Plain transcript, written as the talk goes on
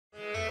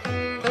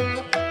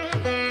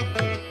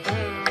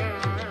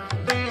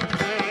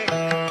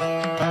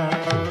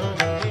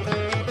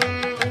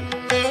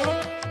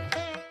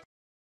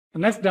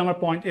next grammar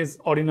point is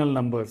ordinal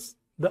numbers.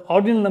 The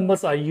ordinal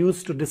numbers are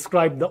used to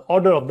describe the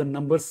order of the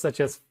numbers such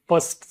as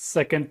first,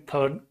 second,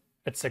 third,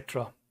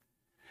 etc.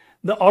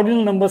 The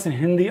ordinal numbers in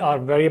Hindi are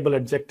variable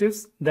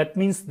adjectives. That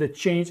means they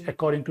change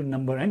according to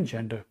number and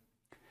gender.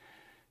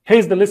 Here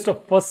is the list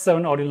of first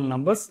 7 ordinal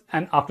numbers,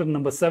 and after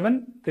number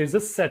 7 there is a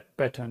set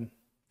pattern.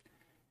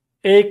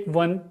 1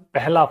 1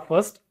 pehla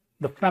first,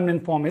 the feminine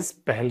form is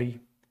pehli.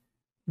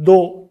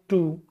 2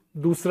 2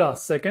 दूसरा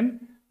second,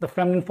 the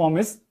feminine form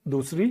is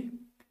दूसरी.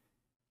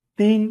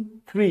 3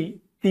 3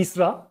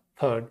 तीसरा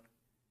third.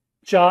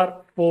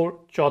 4 4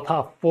 चौथा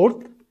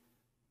fourth.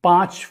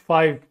 5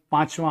 5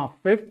 पांचवा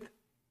fifth.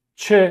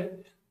 6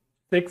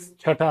 6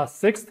 छठा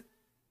sixth.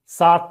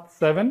 7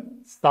 7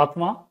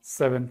 सातवां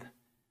seventh.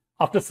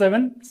 After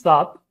 7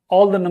 7,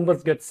 all the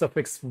numbers get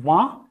suffix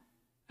wa,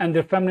 and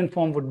their feminine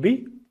form would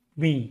be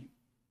we.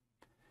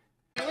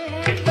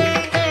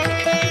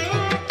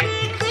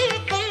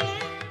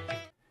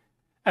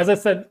 As I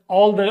said,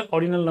 all the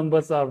ordinal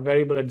numbers are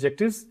variable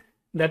adjectives.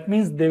 That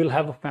means they will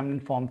have a feminine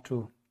form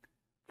too.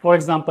 For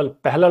example,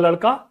 pehla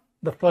ladka,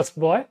 the first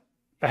boy.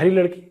 Pehli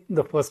ladki,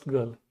 the first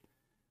girl.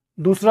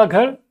 Dusra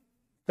ghar,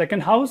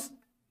 second house.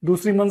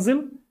 Dusri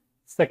manzil,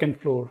 second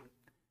floor.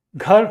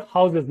 Ghar,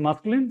 house is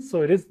masculine,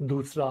 so it is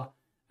dusra.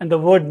 And the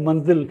word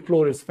manzil,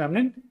 floor, is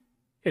feminine.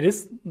 It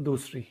is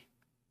dusri.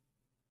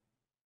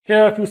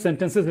 Here are a few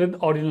sentences with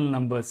ordinal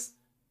numbers.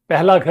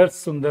 Pehla ghar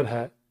sundar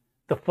hai.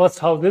 The first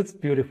house is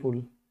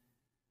beautiful.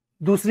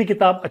 दूसरी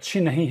किताब अच्छी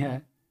नहीं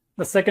है.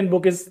 The second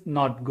book is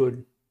not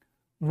good.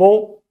 वो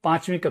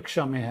 5वीं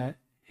कक्षा में है.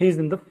 He is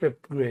in the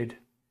 5th grade.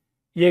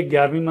 ये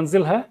 11वीं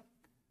मंजिल है.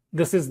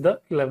 This is the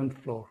 11th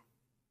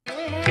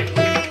floor.